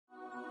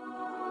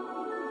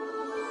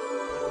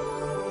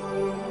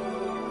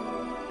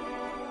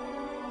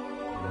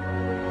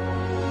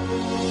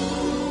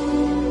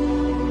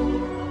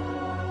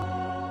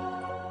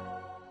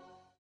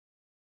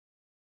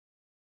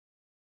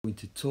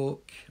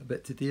talk a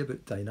bit today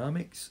about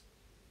dynamics.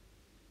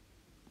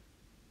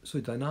 So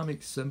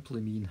dynamics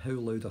simply mean how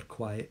loud or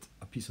quiet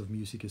a piece of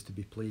music is to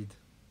be played.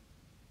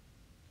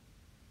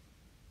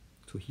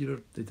 So here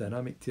are the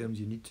dynamic terms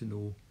you need to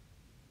know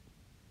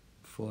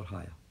for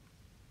hire.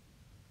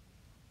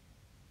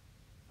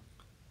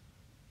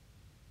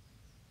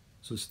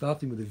 So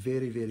starting with the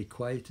very, very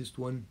quietest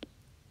one,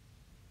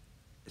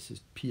 this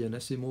is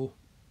pianissimo,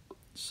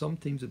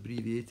 sometimes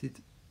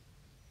abbreviated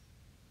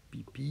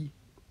BP,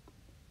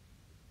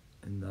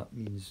 and that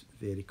means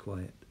very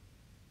quiet.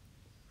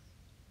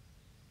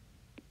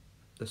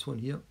 This one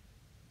here,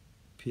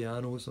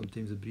 piano,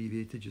 sometimes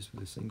abbreviated just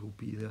with a single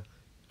P there,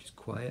 which is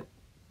quiet.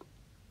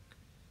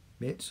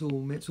 Mezzo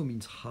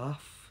means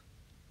half,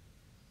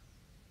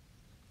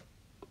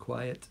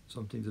 quiet,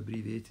 sometimes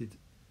abbreviated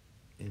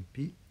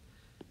MP.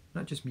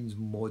 That just means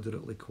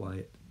moderately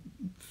quiet,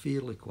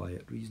 fairly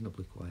quiet,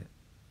 reasonably quiet.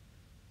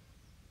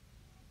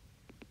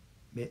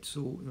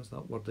 Mezzo, there's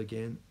that word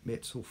again,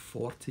 mezzo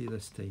forte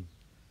this time,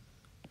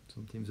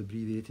 sometimes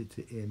abbreviated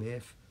to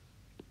MF.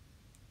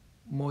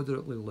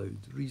 Moderately loud,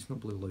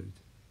 reasonably loud.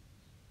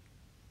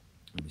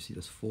 Let me see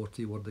this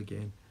forte word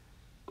again.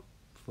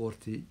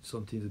 Forte,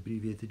 sometimes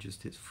abbreviated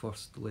just to its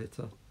first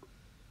letter,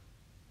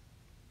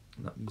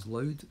 and that means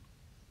loud.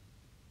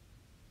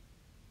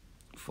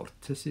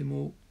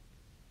 Fortissimo,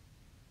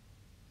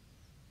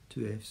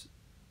 two F's,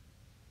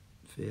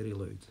 very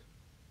loud.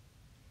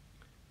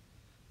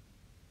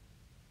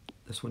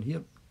 This one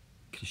here,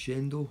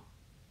 crescendo,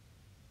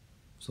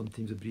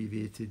 sometimes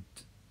abbreviated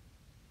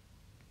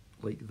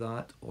like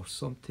that, or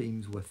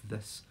sometimes with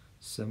this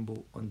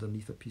symbol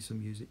underneath a piece of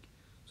music.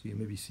 So you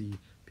maybe see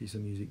a piece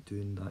of music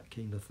doing that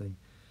kind of thing,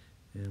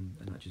 and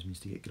that just means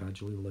to get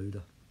gradually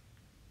louder.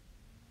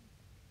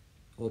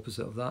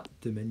 Opposite of that,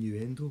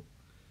 diminuendo,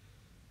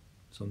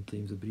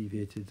 sometimes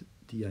abbreviated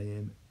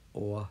DIM,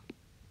 or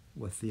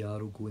with the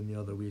arrow going the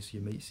other way, so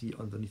you might see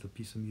underneath a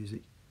piece of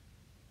music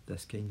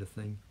this kind of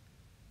thing,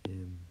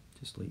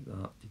 just like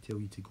that, to tell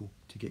you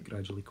to get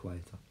gradually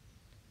quieter.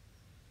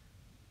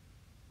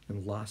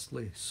 And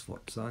lastly,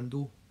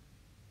 sforzando,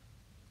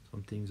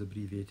 sometimes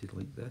abbreviated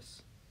like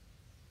this,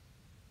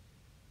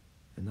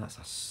 and that's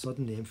a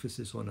sudden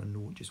emphasis on a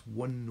note, just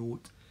one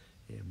note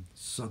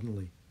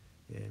suddenly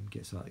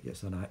gets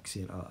an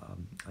accent,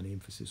 an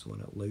emphasis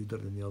on it, louder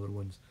than the other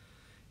ones.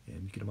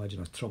 You can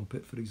imagine a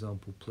trumpet, for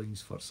example, playing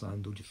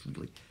sforzando, just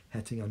really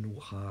hitting a note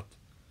hard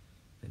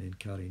and then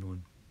carrying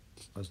on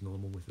as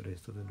normal with the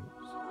rest of the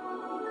notes.